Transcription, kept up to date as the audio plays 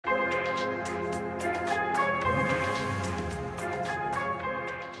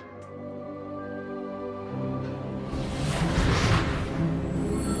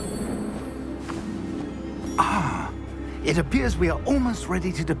It appears we are almost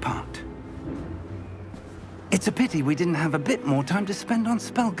ready to depart. It's a pity we didn't have a bit more time to spend on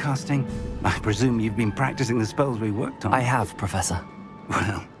spellcasting. I presume you've been practicing the spells we worked on. I have, Professor.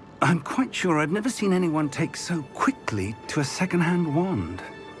 Well, I'm quite sure I've never seen anyone take so quickly to a second-hand wand.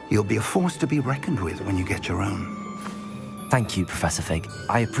 You'll be a force to be reckoned with when you get your own. Thank you, Professor Fig.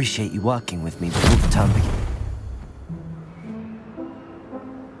 I appreciate you working with me before the term begins.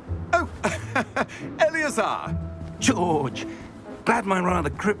 Oh, Eleazar! George, glad my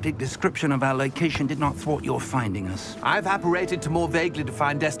rather cryptic description of our location did not thwart your finding us. I've apparated to more vaguely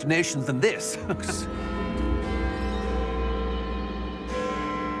defined destinations than this.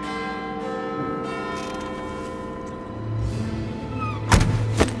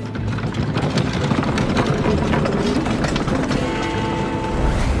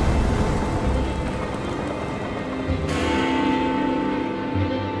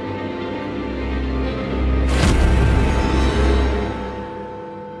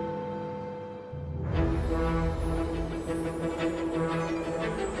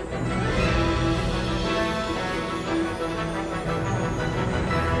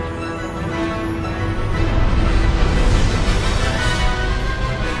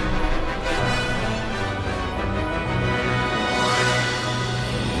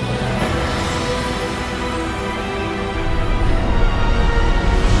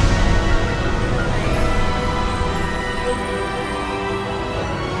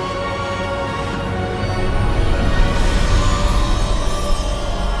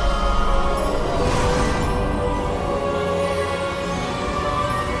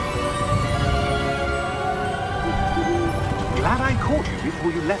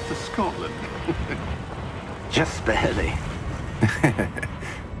 Before you left for Scotland. Just barely.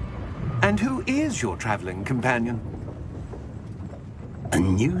 And who is your traveling companion? A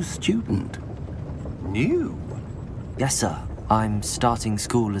new student. New? Yes, sir. I'm starting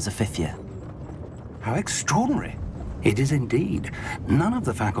school as a 5th year. How extraordinary. It is indeed. None of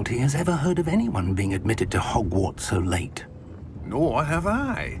the faculty has ever heard of anyone being admitted to Hogwarts so late. Nor have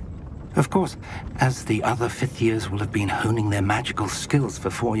I. Of course, as the other 5th years will have been honing their magical skills for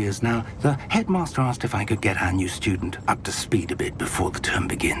 4 years now, the headmaster asked if I could get our new student up to speed a bit before the term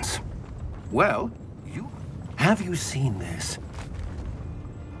begins. Well, have you seen this?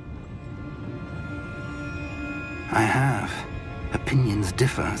 I have. Opinions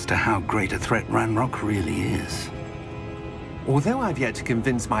differ as to how great a threat Ranrock really is. Although I've yet to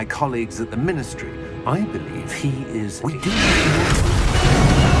convince my colleagues at the Ministry, I believe he is... We do.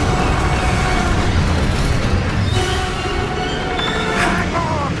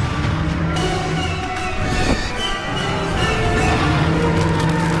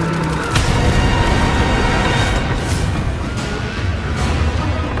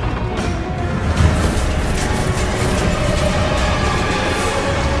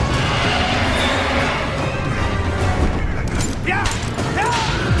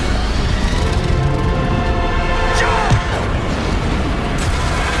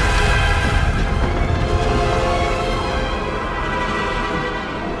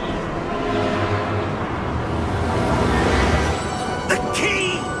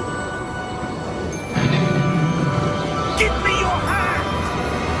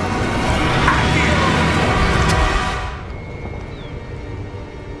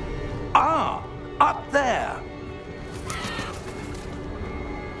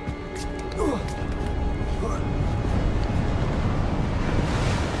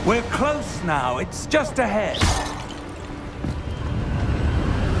 We're close now. It's just ahead.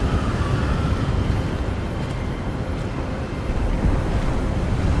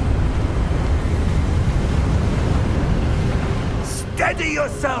 Steady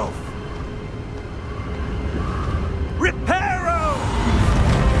yourself! Reparo!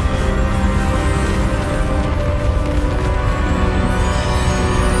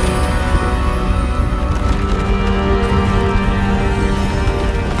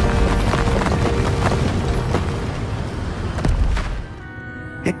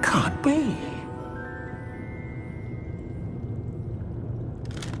 It can't be.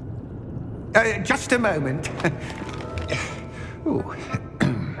 Just a moment. Ooh.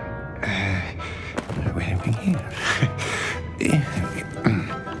 Where are we here?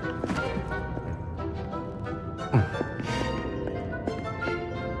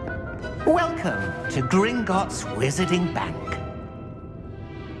 Welcome to Gringotts Wizarding Bank.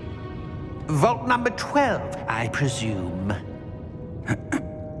 Vault number 12, I presume.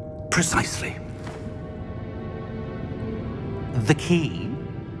 Precisely. The key?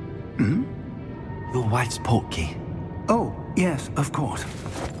 Hmm? Your wife's portkey. Oh, yes, of course.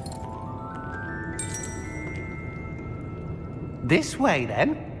 This way,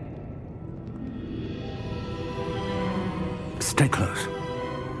 then. Stay close.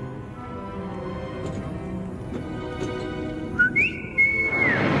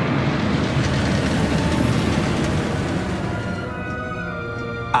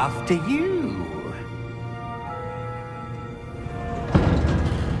 After you.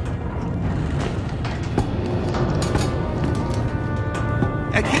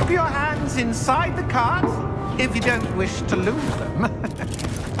 Keep your hands inside the cart if you don't wish to lose them.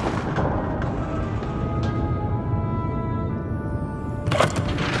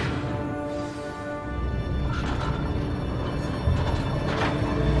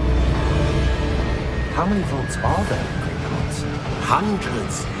 How many vaults are there in Gringotts?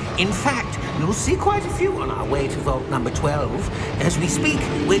 Hundreds. In fact, you'll see quite a few on our way to vault number 12. As we speak,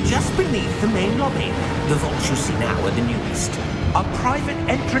 we're just beneath the main lobby. The vaults you see now are the newest. Are private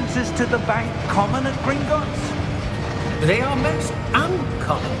entrances to the bank common at Gringotts? They are most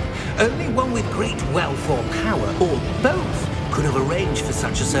uncommon. Only one with great wealth or power, or both, could have arranged for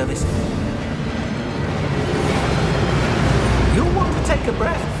such a service. You'll want to take a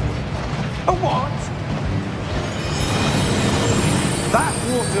breath. A what? That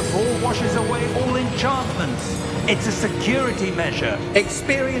waterfall washes away all enchantments. It's a security measure.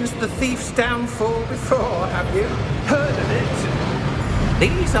 Experienced the thief's downfall before, have you? Heard of it?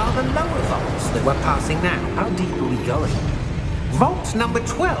 These are the lower vaults that we're passing now. How deep are we going? Vault number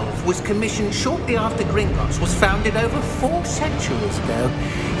 12 was commissioned shortly after Gringotts was founded over 4 centuries ago.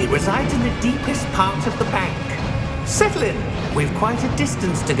 It resides in the deepest part of the bank. Settle in. We've quite a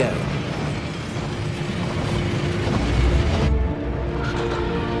distance to go.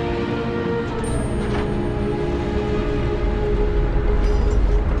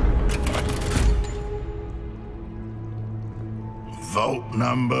 Vault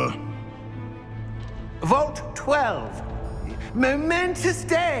number? Vault 12. Momentous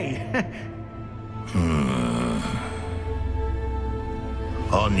day.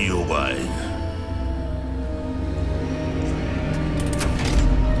 On your way.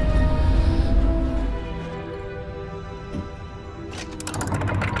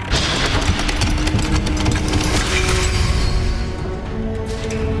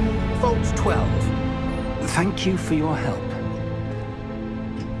 Vault 12. Thank you for your help.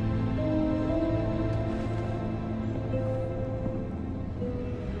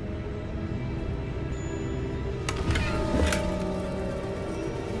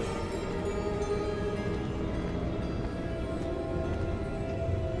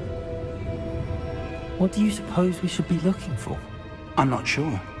 What do you suppose we should be looking for? I'm not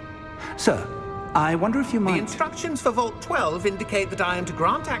sure. Sir, I wonder if you The might... instructions for Vault 12 indicate that I am to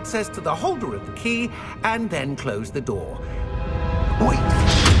grant access to the holder of the key and then close the door. Wait!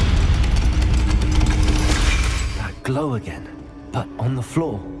 That glow again, but on the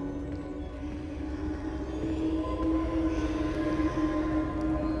floor.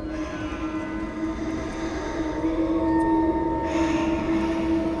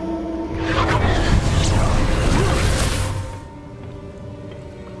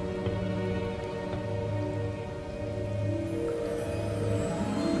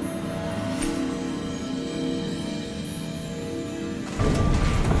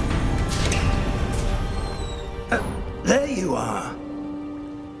 There you are.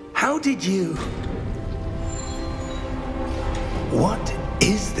 How did you... What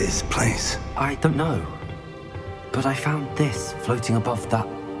is this place? I don't know, but I found this floating above that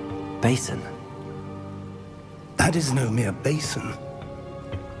basin. That is no mere basin.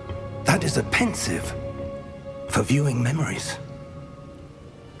 That is a pensive for viewing memories.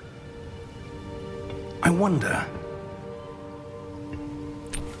 I wonder...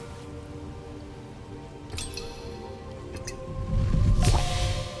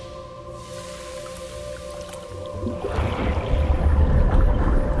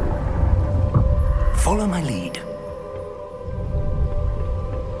 Follow my lead.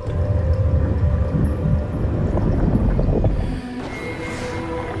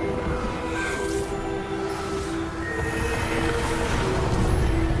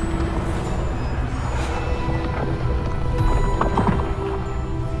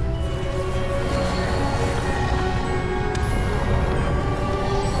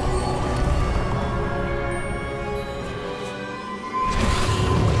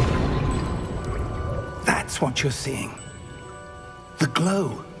 That's what you're seeing. The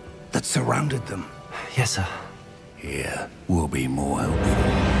glow that surrounded them. Yes, sir. Here will be more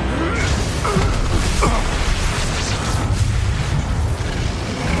helpful.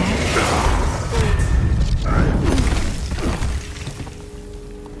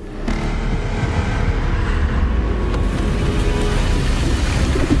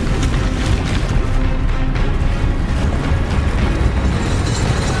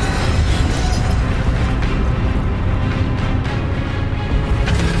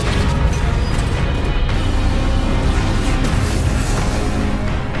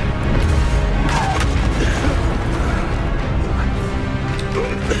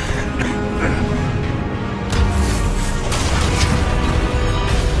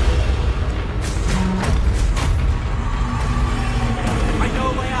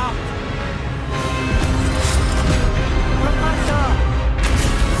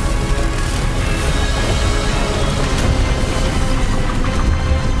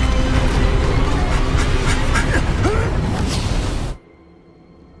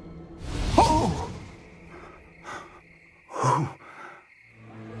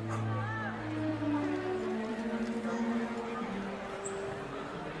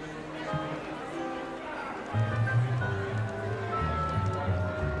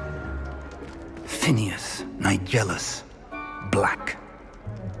 Phineas, Nigellus, Black.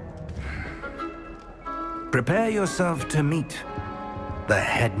 Prepare yourself to meet the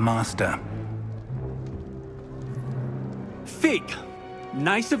headmaster. Fig,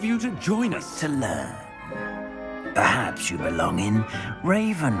 nice of you to join us. To learn. Perhaps you belong in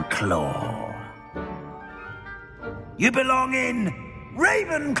Ravenclaw. You belong in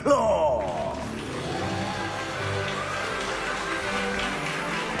Ravenclaw!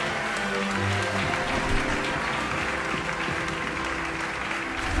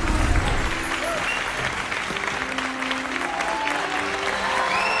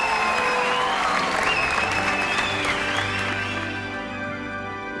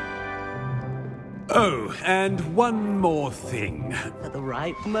 Oh, and one more thing. At the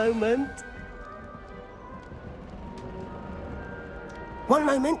right moment. One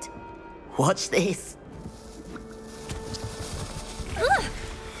moment. Watch this. Ugh!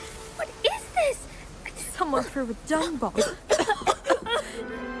 What is this? Someone threw a dung bomb.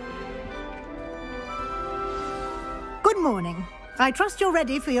 Good morning. I trust you're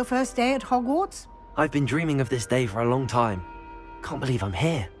ready for your first day at Hogwarts? I've been dreaming of this day for a long time. Can't believe I'm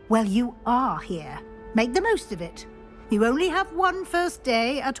here. Well, you are here. Make the most of it. You only have one first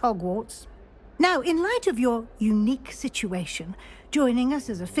day at Hogwarts. Now, in light of your unique situation, joining us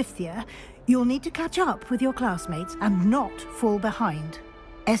as a fifth year, you'll need to catch up with your classmates and not fall behind.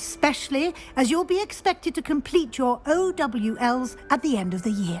 Especially as you'll be expected to complete your OWLs at the end of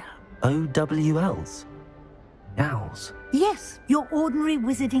the year. OWLs? Owls? Yes, your ordinary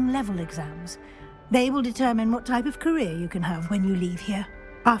wizarding level exams. They will determine what type of career you can have when you leave here.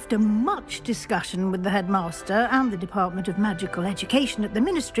 After much discussion with the headmaster and the Department of Magical Education at the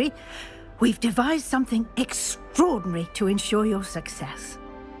Ministry, we've devised something extraordinary to ensure your success.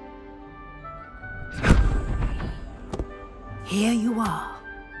 Here you are.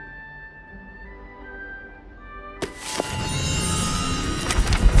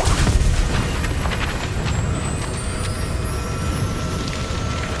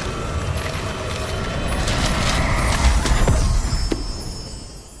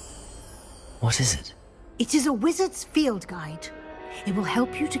 What is it? It is a wizard's field guide. It will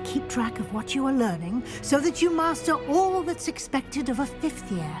help you to keep track of what you are learning so that you master all that's expected of a fifth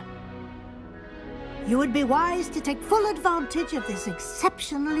year. You would be wise to take full advantage of this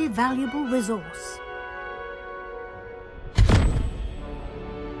exceptionally valuable resource.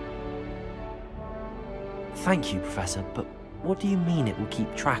 Thank you, Professor, but what do you mean it will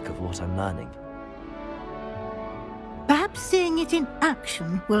keep track of what I'm learning? Perhaps seeing it in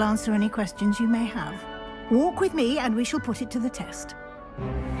action will answer any questions you may have. Walk with me and we shall put it to the test.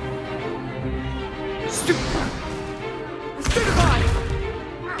 Stupefy!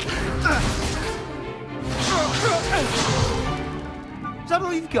 Is that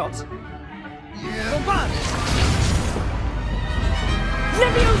all you've got? Yeah.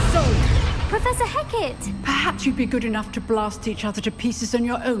 Levioso! Professor Hecat! Perhaps you'd be good enough to blast each other to pieces on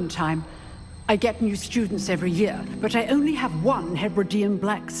your own time. I get new students every year, but I only have one Hebridean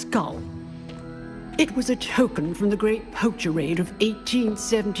black skull. It was a token from the Great Poacher Raid of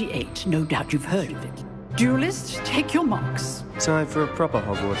 1878. No doubt you've heard of it. Duelists, take your marks. Time for a proper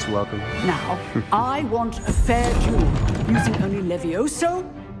Hogwarts welcome. Now, I want a fair duel, using only Levioso,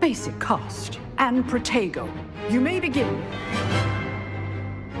 basic cast, and Protego. You may begin.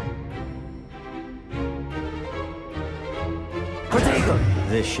 Protego!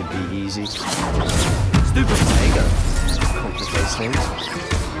 This should be easy. Stupid Protego. Complicates things.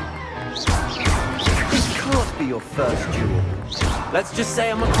 This can't be your first duel. Let's just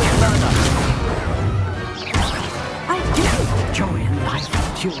say I'm a quick learner. I do enjoy a lively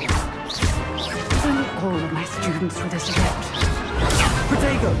duel. If only all of my students were this adept.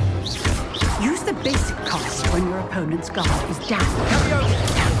 Protego! Use the basic cast when your opponent's guard is down.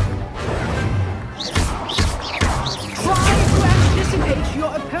 Try to anticipate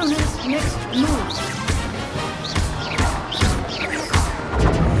your opponent's next move.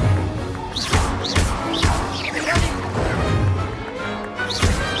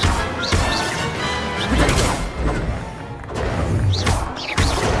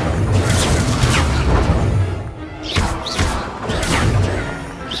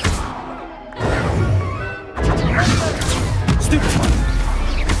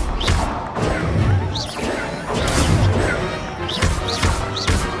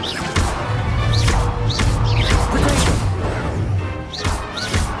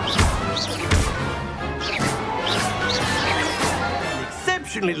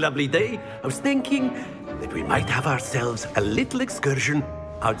 Lovely day, I was thinking that we might have ourselves a little excursion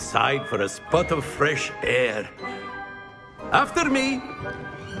outside for a spot of fresh air. After me.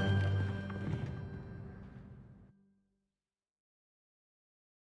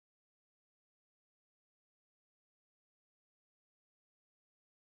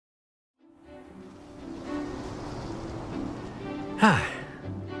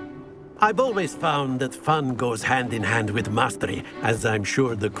 I've always found that fun goes hand in hand with mastery, as I'm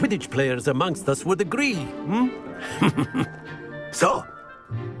sure the Quidditch players amongst us would agree. So,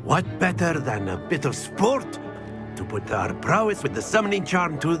 what better than a bit of sport to put our prowess with the summoning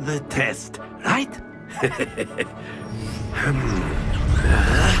charm to the test, right?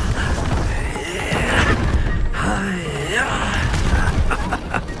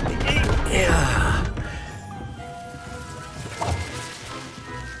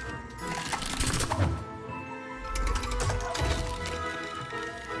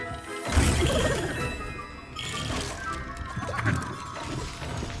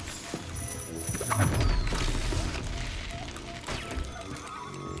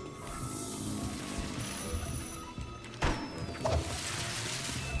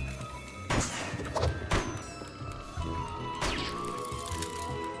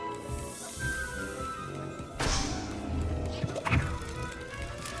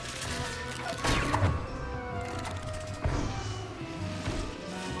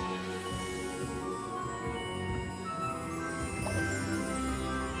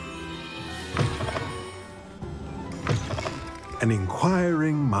 An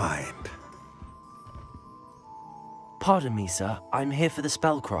inquiring mind. Pardon me, sir. I'm here for the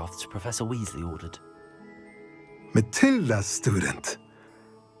spellcrafts Professor Weasley ordered. Matilda, student.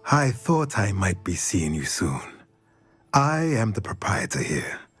 I thought I might be seeing you soon. I am the proprietor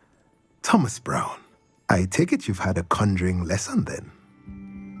here, Thomas Brown. I take it you've had a conjuring lesson then?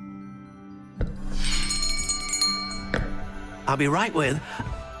 I'll be right with...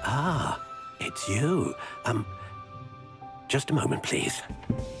 it's you. Just a moment, please.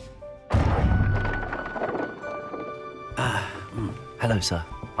 Hello, sir.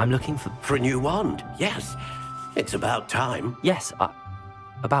 I'm looking for... For a new wand, yes. It's about time. Yes,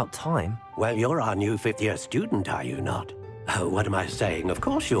 about time? Well, you're our new fifth-year student, are you not? Oh, what am I saying? Of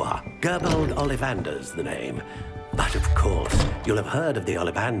course you are. Gerbold Ollivander's the name. But of course, you'll have heard of the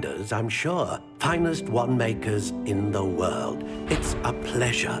Ollivanders, I'm sure. Finest wand makers in the world. It's a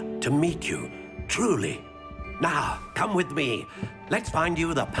pleasure to meet you, truly. Now, come with me. Let's find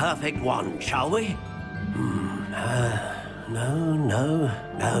you the perfect wand, shall we? No,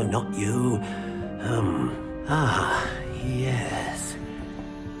 not you. Yes.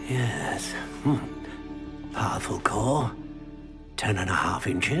 Powerful core. 10.5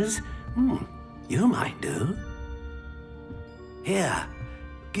 inches. You might do. Here,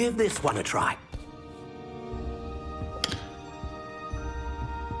 give this one a try.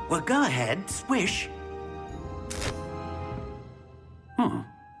 Well, go ahead, swish.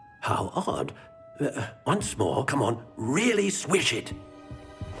 How odd. Once more, come on, really swish it.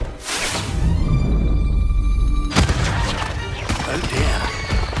 Oh dear.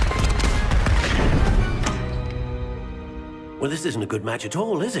 Well, this isn't a good match at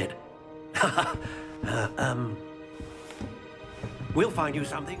all, is it? We'll find you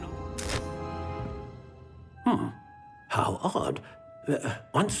something. How odd.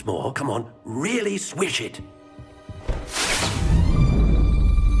 Once more, come on, really swish it.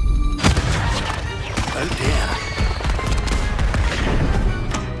 Oh dear.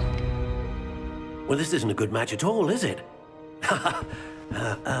 Well, this isn't a good match at all, is it?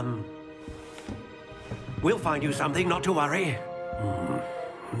 We'll find you something, not to worry.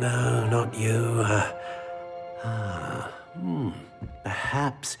 No, not you.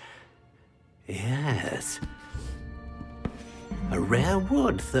 Perhaps. Yes. A rare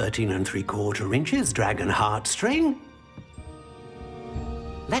wood, 13 3/4 inches, dragon heartstring.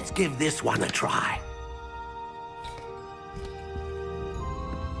 Let's give this one a try.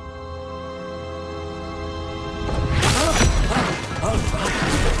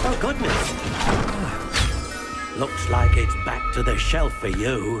 Oh, goodness. Looks like it's back to the shelf for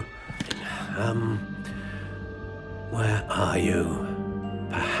you. Where are you?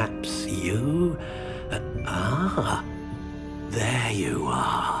 Perhaps you? There you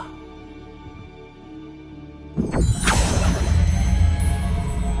are.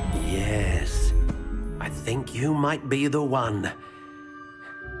 Yes, I think you might be the one.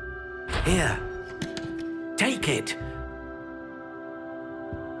 Here, take it.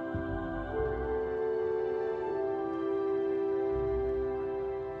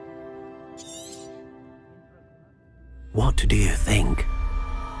 What do you think?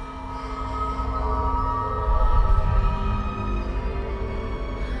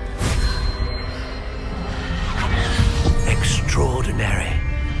 Extraordinary.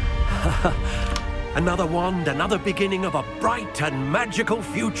 Another wand, another beginning of a bright and magical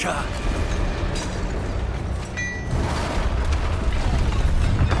future.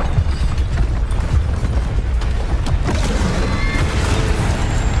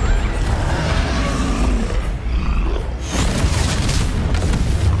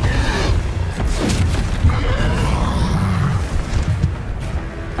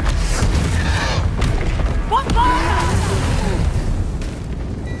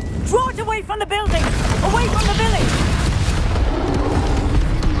 away from the building! Away from the village!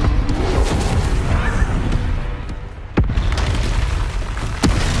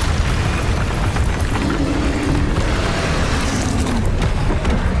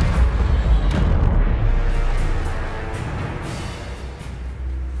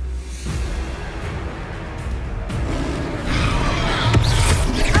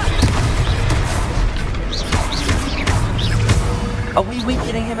 Are we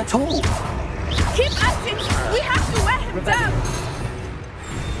weakening him at all? Keep at it! We have to wear him down!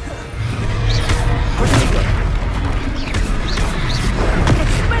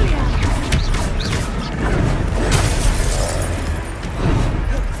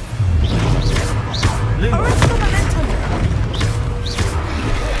 Arrest the momentum!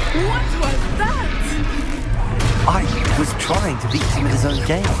 What was that? I was trying to beat him at his own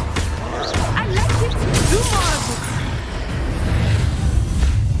game. I like it! Do more of it!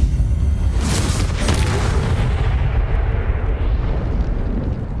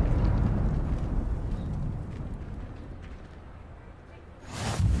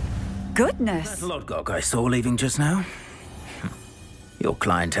 Goodness! That Lodgok I saw leaving just now. Your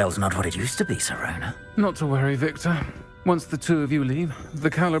clientele's not what it used to be, Serona. Not to worry, Victor. Once the two of you leave,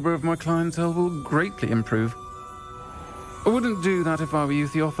 the caliber of my clientele will greatly improve. I wouldn't do that if I were you,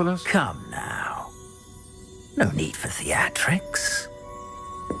 Theophilus. Come now. No need for theatrics.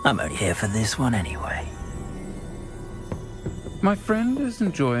 I'm only here for this one anyway. My friend is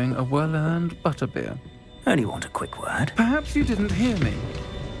enjoying a well-earned butterbeer. Only want a quick word. Perhaps you didn't hear me.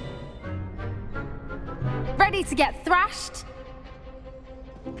 Ready to get thrashed?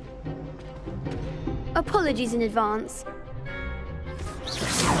 Apologies in advance.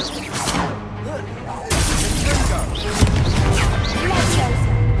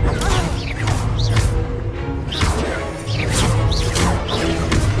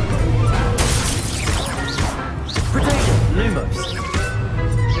 Potato, Lumos.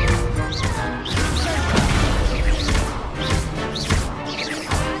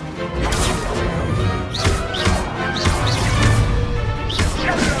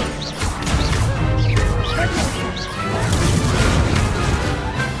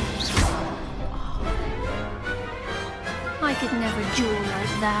 I could never duel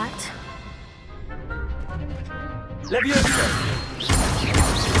like that. Levioso.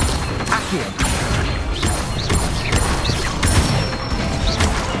 Accio.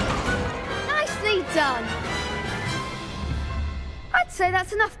 Nicely done. I'd say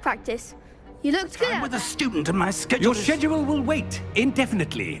that's enough practice. You looked good. I'm with a student and my schedule Your schedule will wait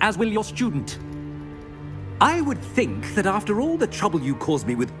indefinitely, as will your student. I would think that after all the trouble you caused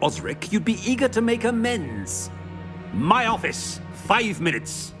me with Osric, you'd be eager to make amends. My office, 5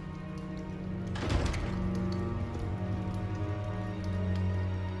 minutes.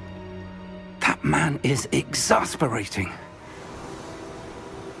 That man is exasperating.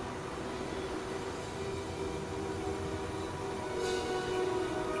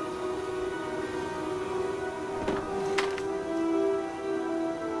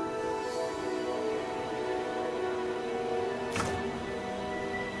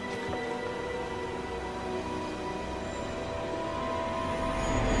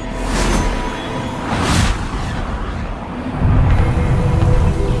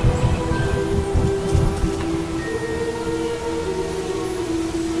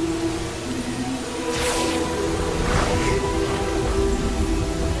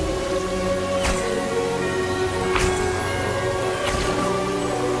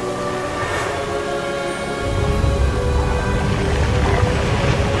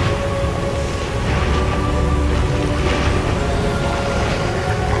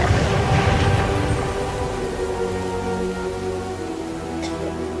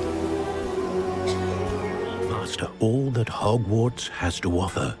 All that Hogwarts has to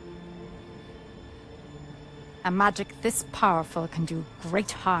offer. A magic this powerful can do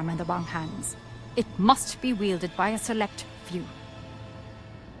great harm in the wrong hands. It must be wielded by a select few.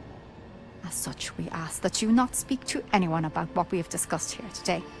 As such, we ask that you not speak to anyone about what we have discussed here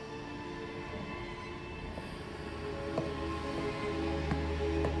today.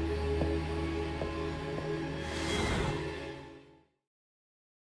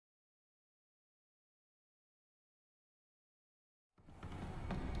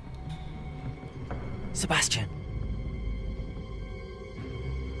 Sebastian.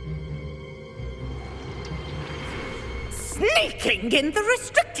 Sneaking in the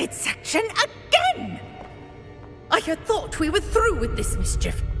restricted section again! I had thought we were through with this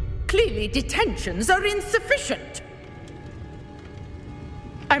mischief. Clearly detentions are insufficient.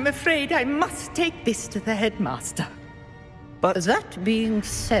 I'm afraid I must take this to the headmaster. But that being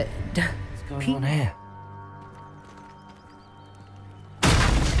said... What's going on here?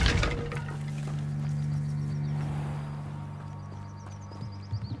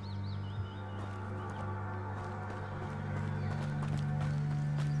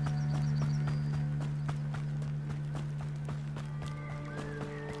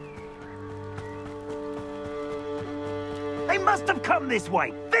 They must have come this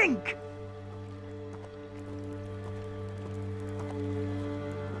way. Think!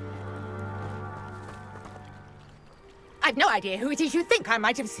 I've no idea who it is you think I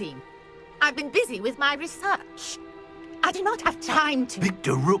might have seen. I've been busy with my research. I do not have time to...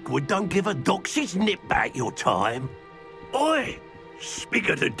 Victor Rookwood don't give a doxy's nip back your time. Oi! Speak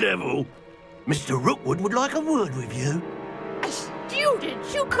of the devil. Mr. Rookwood would like a word with you. A student?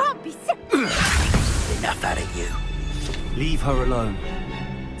 You can't be sick. Enough out of you. Leave her alone.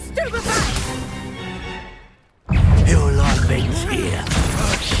 Stupefy! Your life ends here.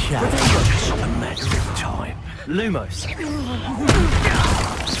 Shut up. Just a matter of time. Lumos.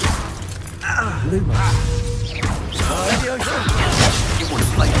 Lumos. You want to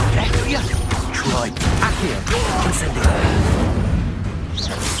play with that, do you? Try. Accio. Incendio.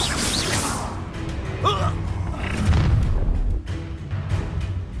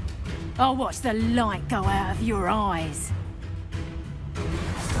 I'll watch the light go out of your eyes.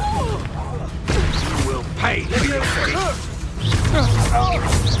 We'll pay for your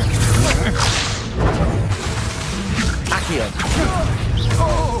Accio.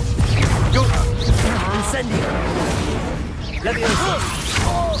 Incendio.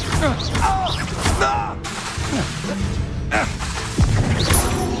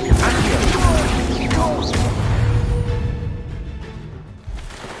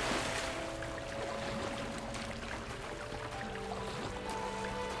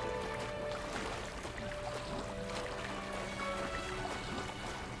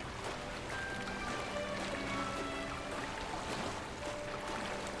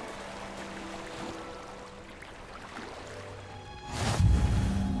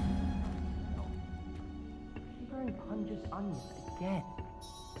 Just onions again.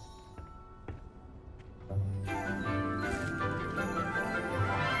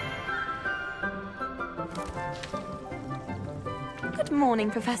 Good morning,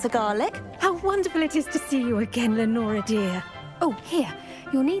 Professor Garlick. How wonderful it is to see you again, Lenora dear. Oh, here.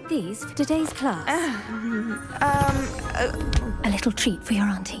 You'll need these for today's class. A little treat for your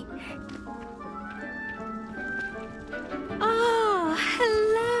auntie. Oh,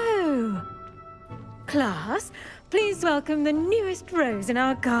 hello. Class, please welcome the newest rose in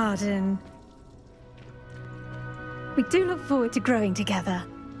our garden. We do look forward to growing together.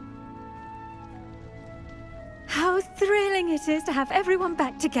 How thrilling it is to have everyone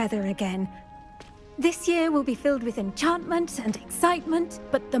back together again. This year will be filled with enchantment and excitement,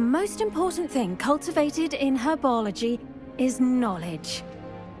 but the most important thing cultivated in herbology is knowledge.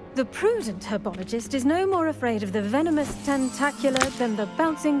 The prudent herbologist is no more afraid of the venomous tentacula than the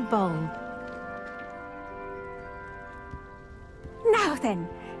bouncing bulb. Now then,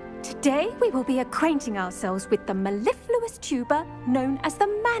 today we will be acquainting ourselves with the mellifluous tuber known as the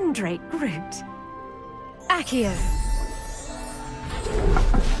mandrake root. Accio.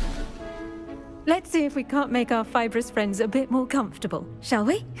 Let's see if we can't make our fibrous friends a bit more comfortable, shall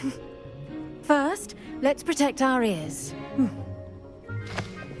we? First, let's protect our ears.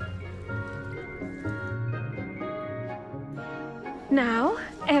 Now,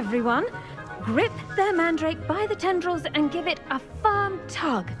 everyone, grip their mandrake by the tendrils and give it a firm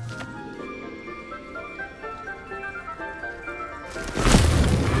tug.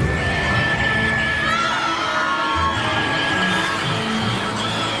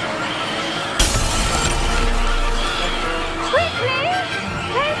 Quickly!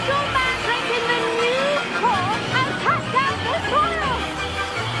 Place your mandrake in the new core and cut down the soil!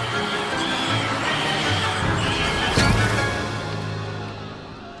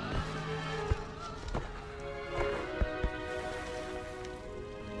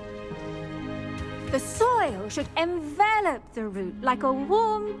 The soil should envelop the root like a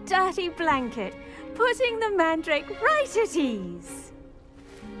warm, dirty blanket, putting the mandrake right at ease.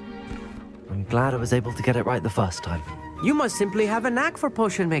 I'm glad I was able to get it right the first time. You must simply have a knack for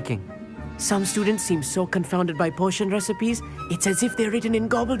potion making. Some students seem so confounded by potion recipes, it's as if they're written in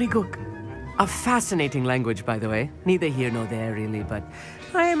gobbledygook. A fascinating language, by the way. Neither here nor there, really, but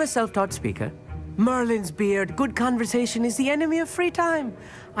I am a self-taught speaker. Merlin's beard, good conversation is the enemy of free time.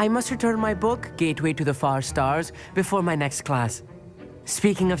 I must return my book, Gateway to the Far Stars, before my next class.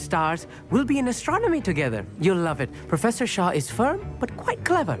 Speaking of stars, we'll be in astronomy together. You'll love it. Professor Shaw is firm, but quite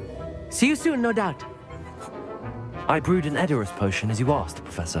clever. See you soon, no doubt. I brewed an Edorus potion as you asked,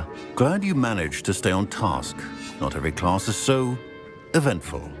 Professor. Glad you managed to stay on task. Not every class is so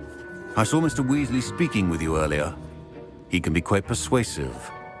eventful. I saw Mr. Weasley speaking with you earlier. He can be quite persuasive.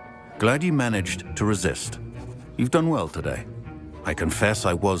 Glad you managed to resist. You've done well today. I confess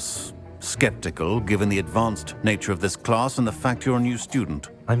I was skeptical, given the advanced nature of this class and the fact you're a new student.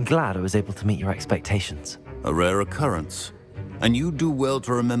 I'm glad I was able to meet your expectations. A rare occurrence. And you do well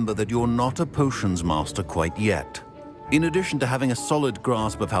to remember that you're not a potions master quite yet. In addition to having a solid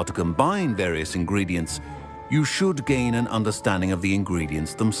grasp of how to combine various ingredients, you should gain an understanding of the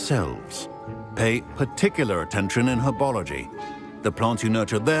ingredients themselves. Pay particular attention in herbology. The plants you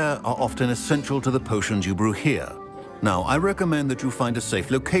nurture there are often essential to the potions you brew here. Now, I recommend that you find a safe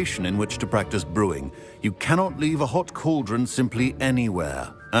location in which to practice brewing. You cannot leave a hot cauldron simply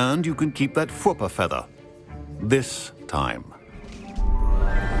anywhere. And you can keep that Fwooper feather. This time.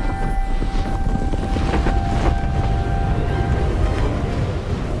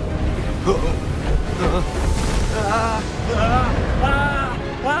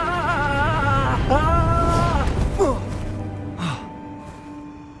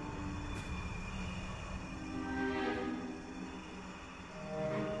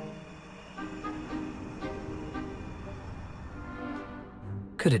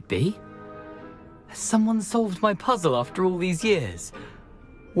 Could it be? Has someone solved my puzzle after all these years?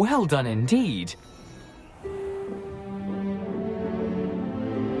 Well done indeed.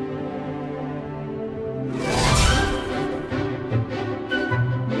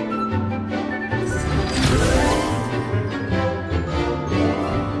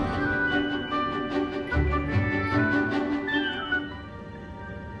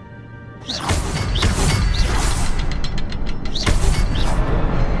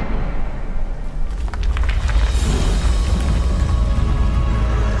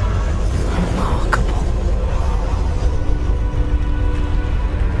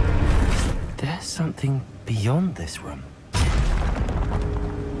 Something beyond this room.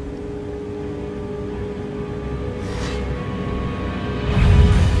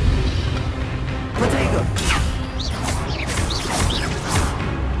 Protego!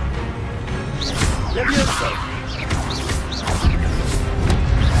 Levioso!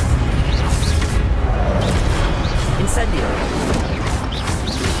 Incendio!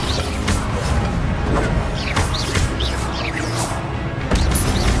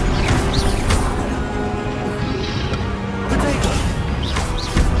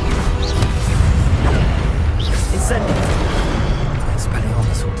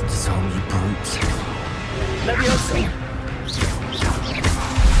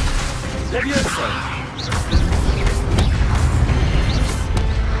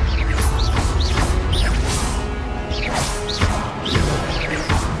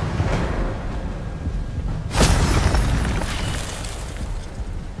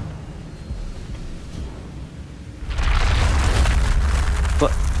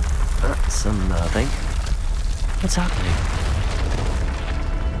 But that's unnerving. What's happening?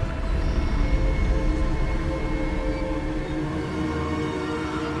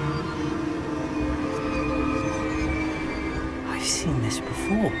 I've seen this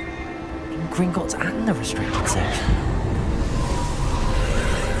before. In Gringotts and the restricted section.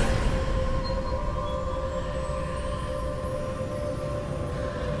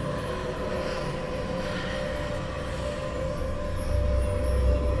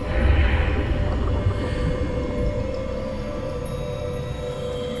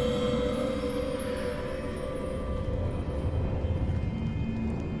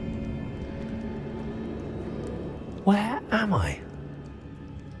 Where am I?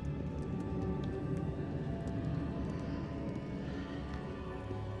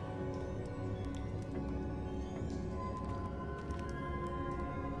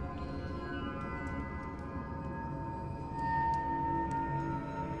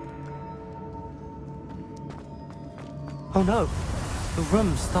 Oh no, the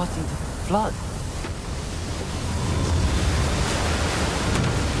room's starting to flood.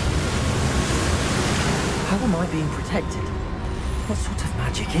 How am I being protected? What sort of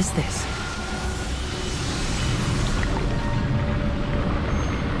magic is this?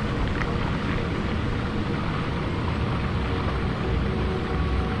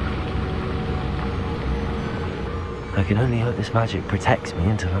 I can only hope this magic protects me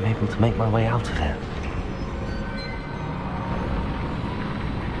until I'm able to make my way out of here.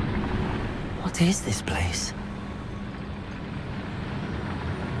 What is this place?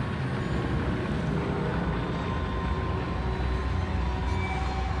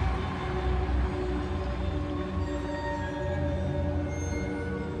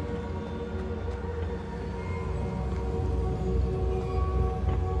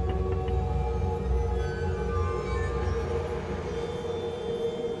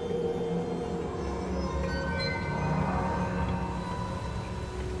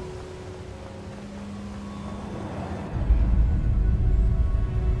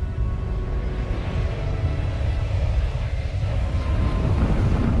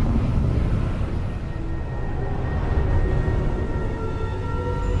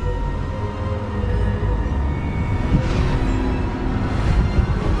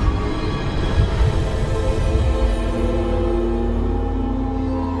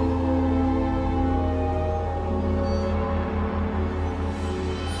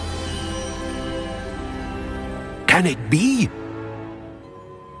 can it be?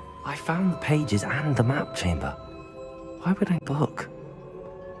 I found the pages and the map chamber. Why would I look?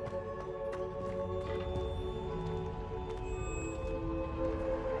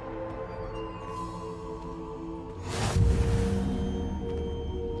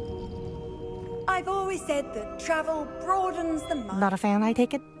 I've always said that travel broadens the mind. Not a fan, I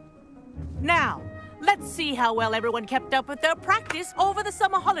take it? Now, let's see how well everyone kept up with their practice over the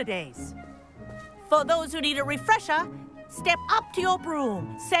summer holidays. For those who need a refresher, step up to your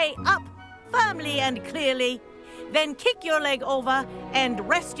broom, say up firmly and clearly, then kick your leg over and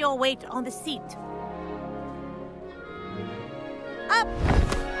rest your weight on the seat. Up!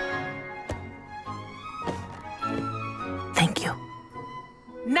 Thank you.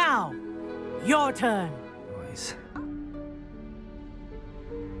 Now, your turn. Boys.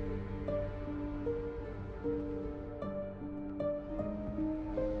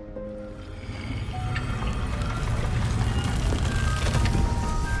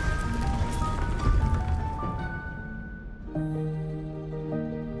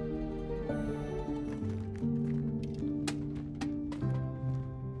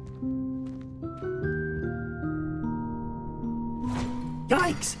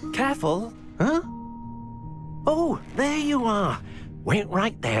 Yikes! Careful! Huh? Oh, there you are. Wait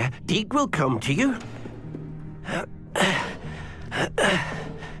right there. Deek will come to you.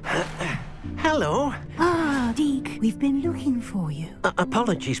 Hello. Ah, Deek, we've been looking for you.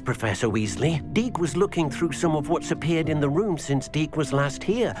 Apologies, Professor Weasley. Deek was looking through some of what's appeared in the room since Deek was last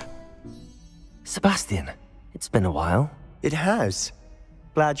here. Sebastian, it's been a while. It has.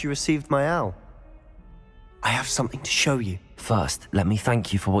 Glad you received my owl. I have something to show you. First, let me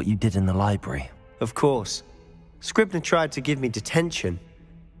thank you for what you did in the library. Of course. Scribner tried to give me detention,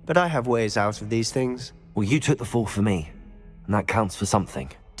 but I have ways out of these things. Well, you took the fall for me, and that counts for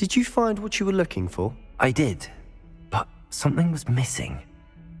something. Did you find what you were looking for? I did, but something was missing.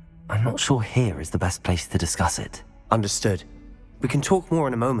 I'm not sure here is the best place to discuss it. Understood. We can talk more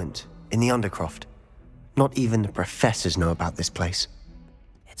in a moment, in the Undercroft. Not even the professors know about this place.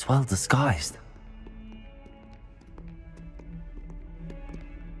 It's well disguised.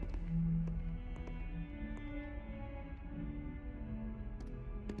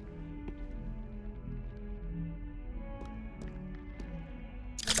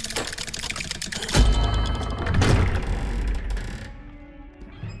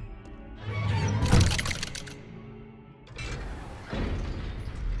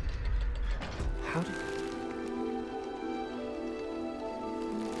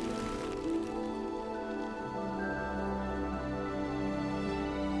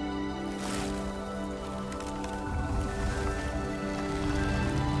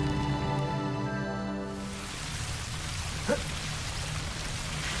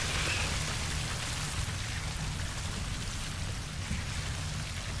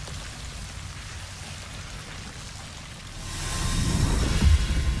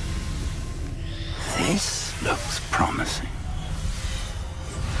 This looks promising.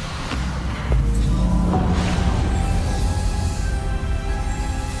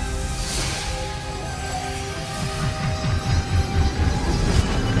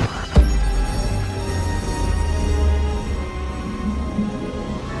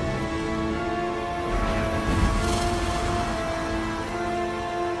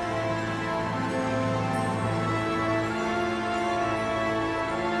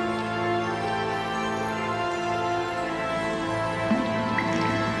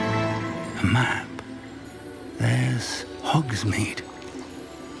 A map. There's Hogsmeade.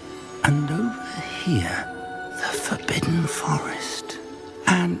 And over here, the Forbidden Forest.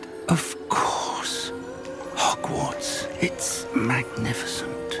 And, of course, Hogwarts. It's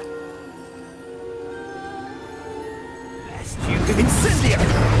magnificent. Incendio!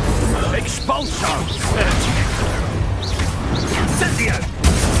 Expulso! Incendio!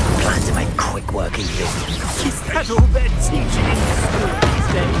 Plan to make quick work of you. Is that all they're teaching in school these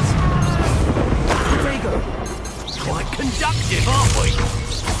days? There you go. Quite conductive, aren't we?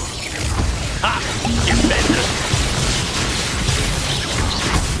 Ha! You bender!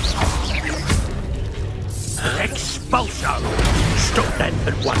 Expulso! Stop that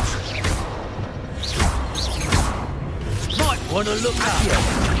at once. Might want to look at you.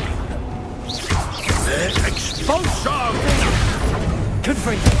 Expulso!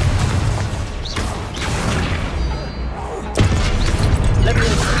 Confringo!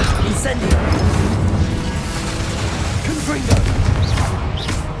 Leviosa! Incendio! Confringo!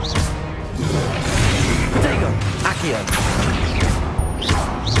 Protego! Accio!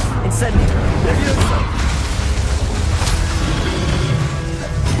 Incendio! Leviosa!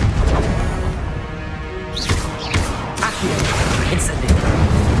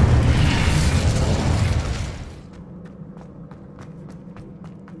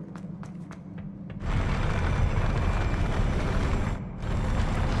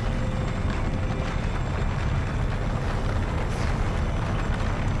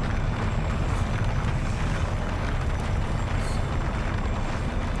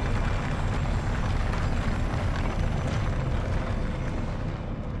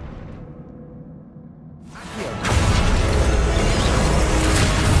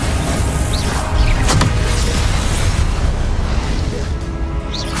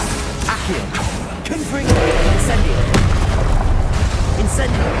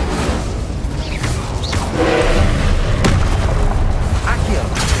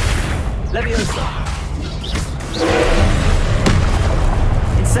 Leviosa!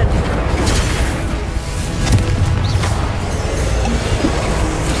 Incendio!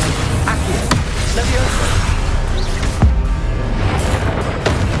 Accio! Leviosa!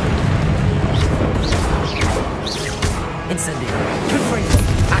 Incendio! Confringo!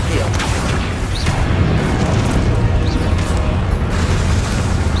 Accio!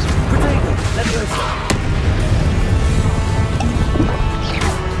 Protego! Leviosa!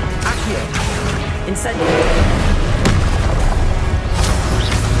 Accio! Incendio!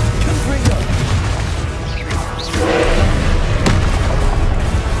 Confringo!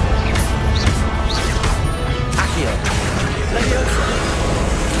 Accio! Leviosa!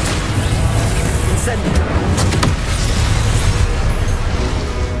 Incendio!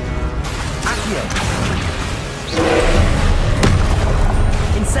 Accio!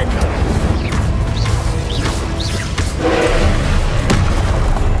 Incendio!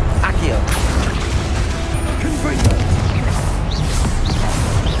 Accio! Confringo!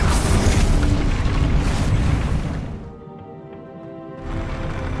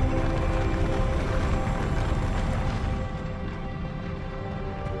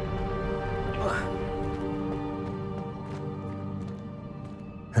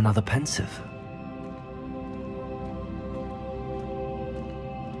 Another pensive.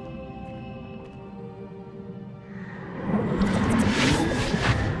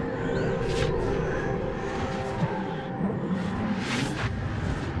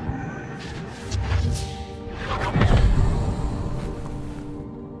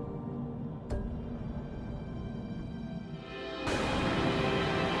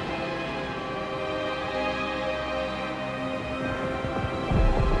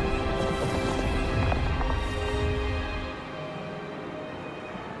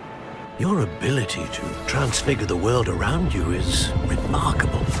 Your ability to transfigure the world around you is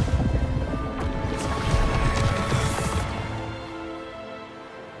remarkable.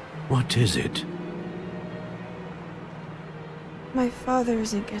 What is it? My father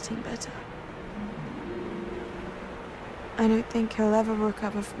isn't getting better. I don't think he'll ever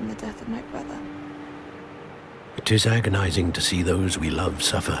recover from the death of my brother. It is agonizing to see those we love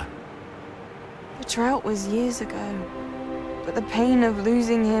suffer. The drought was years ago, but the pain of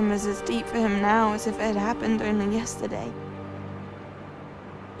losing him is as deep for him now as if it had happened only yesterday.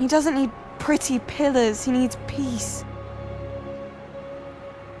 He doesn't need pretty pillars, he needs peace.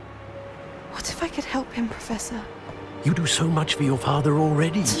 What if I could help him, Professor? You do so much for your father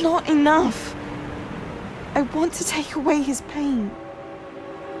already. It's not enough. I want to take away his pain.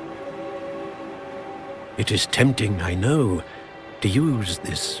 It is tempting, I know, to use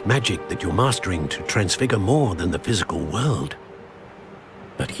this magic that you're mastering to transfigure more than the physical world.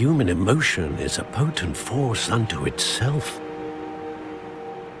 But human emotion is a potent force unto itself.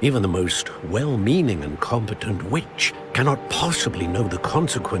 Even the most well-meaning and competent witch cannot possibly know the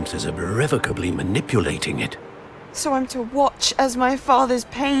consequences of irrevocably manipulating it. So I'm to watch as my father's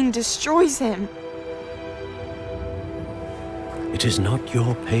pain destroys him. It is not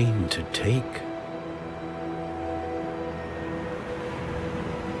your pain to take.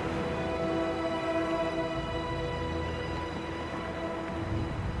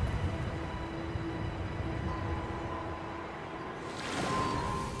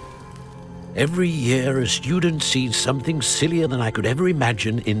 Every year, a student sees something sillier than I could ever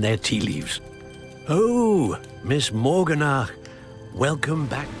imagine in their tea leaves. Oh, Miss Morganach, welcome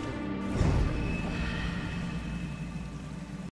back.